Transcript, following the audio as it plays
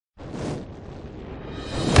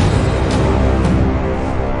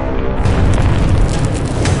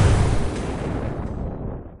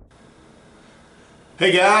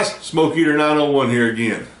Hey guys, Smoke Eater 901 here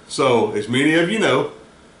again. So, as many of you know,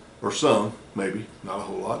 or some, maybe, not a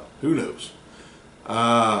whole lot, who knows,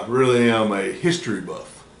 I really am a history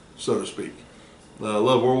buff, so to speak. I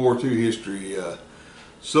love World War II history.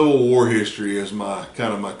 Civil War history is my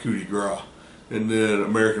kind of my coup de grace, and then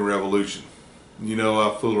American Revolution. You know,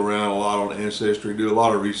 I fool around a lot on Ancestry, do a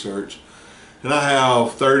lot of research, and I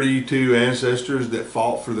have 32 ancestors that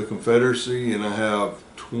fought for the Confederacy, and I have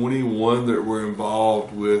 21 that were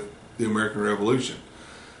involved with the American Revolution.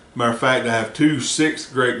 Matter of fact, I have two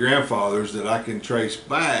sixth great-grandfathers that I can trace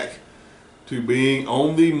back to being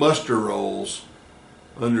on the muster rolls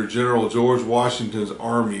under General George Washington's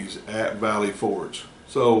armies at Valley Forge.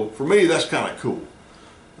 So for me, that's kind of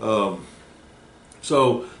cool.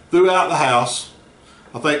 So throughout the house,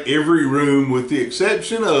 I think every room with the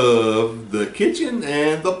exception of the kitchen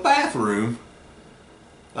and the bathroom,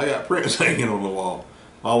 I got prints hanging on the wall.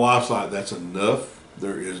 My wife's like, that's enough.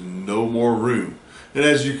 There is no more room. And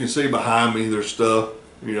as you can see behind me, there's stuff,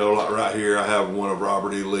 you know, like right here, I have one of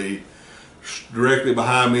Robert E. Lee. Directly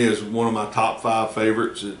behind me is one of my top 5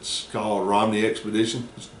 favorites. It's called Romney Expedition.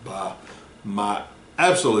 It's by my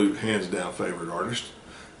absolute hands down favorite artist.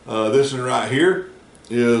 This one right here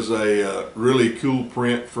is a really cool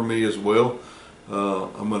print for me as well.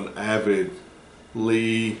 I'm an avid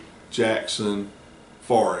Lee, Jackson,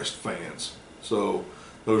 Forrest fans. So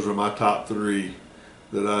those are my top 3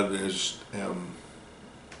 that I just am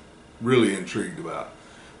really intrigued about.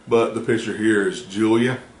 But the picture here is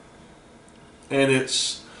Julia, and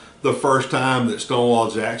it's the first time that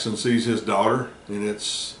Stonewall Jackson sees his daughter, and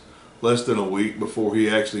it's less than a week before he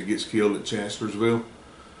actually gets killed at Chancellorsville.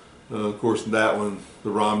 Of course, that one,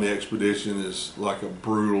 the Romney Expedition, is like a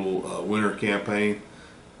brutal winter campaign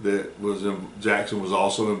that Jackson was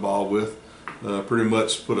also involved with. Pretty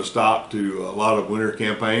much put a stop to a lot of winter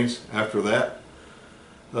campaigns after that.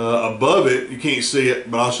 Above it, you can't see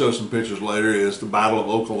it, but I'll show some pictures later, is the Battle of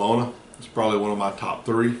Okolona. It's probably one of my top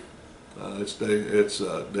 3. It's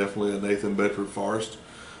definitely a Nathan Bedford Forrest.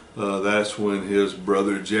 That's when his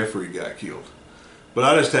brother Jeffrey got killed. But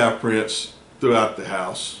I just have prints throughout the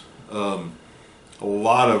house. A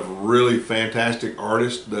lot of really fantastic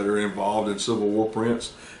artists that are involved in Civil War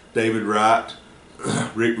prints. David Wright,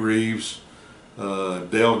 Rick Reeves,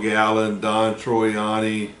 Dale Gallen, Don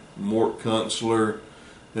Troiani, Mort Kunstler,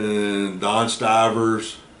 and Don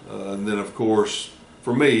Stivers. And then of course,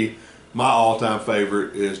 for me, my all-time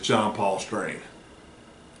favorite is John Paul Strain.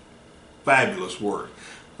 Fabulous work.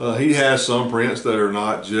 He has some prints that are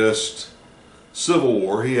not just Civil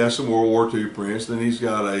War. He has some World War II prints. Then he's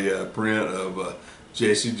got a print of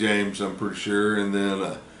Jesse James, I'm pretty sure, and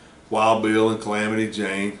then Wild Bill and Calamity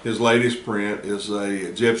Jane. His latest print is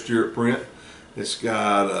a Jeb Stuart print. It's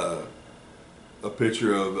got a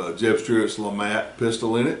picture of Jeb Stuart's LeMat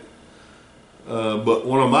pistol in it. But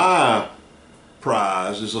one of my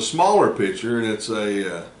prize is a smaller picture, and it's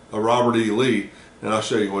a Robert E. Lee, and I'll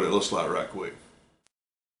show you what it looks like right quick.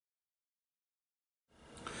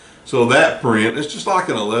 So that print, it's just like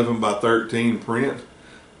an 11 by 13 print,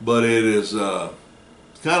 but it is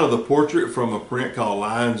kind of the portrait from a print called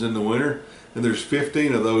Lions in the Winter, and there's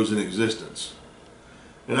 15 of those in existence.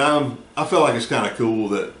 And I feel like it's kind of cool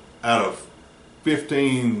that out of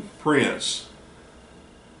 15 prints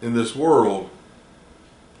in this world,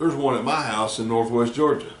 there's one at my house in Northwest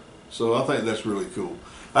Georgia. So I think that's really cool.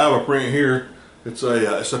 I have a print here. It's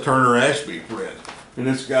a Turner Ashby print, and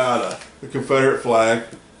it's got the Confederate flag,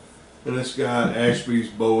 and it's got Ashby's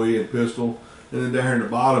Bowie and pistol, and then down here in the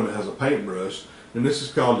bottom it has a paintbrush, and this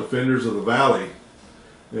is called Defenders of the Valley,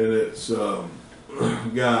 and it's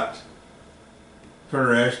got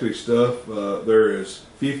Turner Ashby stuff. There is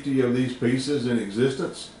 50 of these pieces in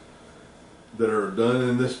existence that are done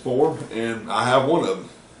in this form, and I have one of them.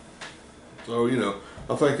 So, you know,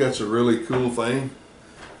 I think that's a really cool thing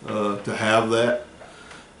to have that.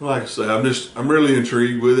 Like I say, I'm really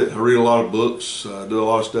intrigued with it. I read a lot of books, do a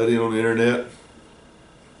lot of studying on the internet,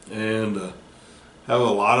 and have a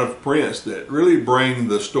lot of prints that really bring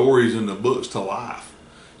the stories in the books to life.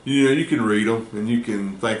 You know, you can read them and you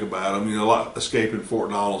can think about them. You know, like Escaping Fort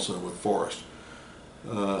Donelson with Forrest.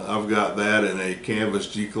 I've got that in a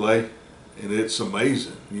canvas G-clay, and it's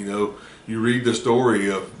amazing. You know, you read the story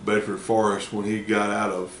of Bedford Forrest when he got out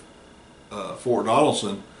of Fort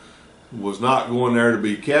Donelson, was not going there to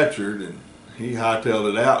be captured, and he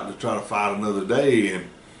hightailed it out to try to fight another day, and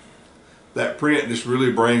that print just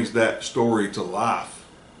really brings that story to life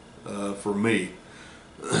for me.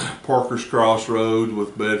 Parker's Crossroads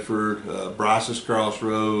with Bedford, Bryce's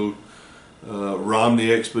Crossroad,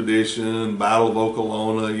 Romney Expedition, Battle of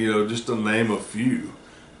Okolona, you know, just to name a few.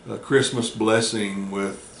 Christmas Blessing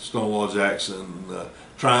with Stonewall Jackson,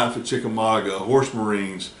 Triumph at Chickamauga, Horse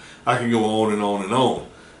Marines. I can go on and on and on.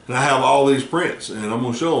 And I have all these prints, and I'm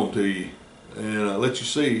going to show them to you and let you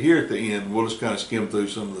see here at the end. We'll just kind of skim through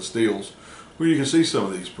some of the stills where you can see some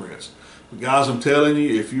of these prints. But guys, I'm telling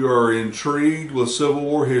you, if you are intrigued with Civil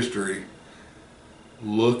War history,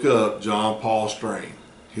 look up John Paul Strain.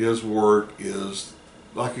 His work is,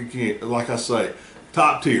 like I say,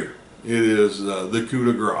 top tier. It is the coup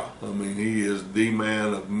de grace. I mean, he is the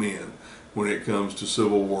man of men when it comes to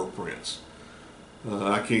Civil War prints.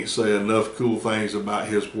 I can't say enough cool things about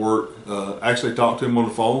his work. Actually talked to him on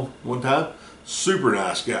the phone one time. Super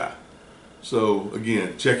nice guy. So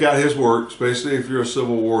again, check out his work, especially if you're a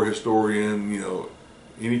Civil War historian, you know,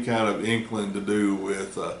 any kind of inkling to do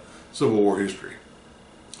with Civil War history.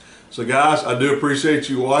 So guys, I do appreciate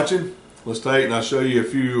you watching. Let's take and I'll show you a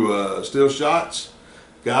few still shots.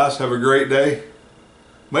 Guys, have a great day.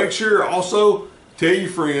 Make sure also tell your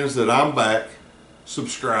friends that I'm back,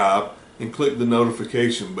 subscribe, and click the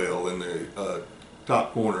notification bell in the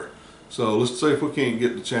top corner. So let's see if we can't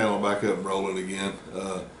get the channel back up and rolling again.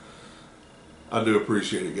 I do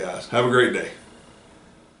appreciate it, guys. Have a great day.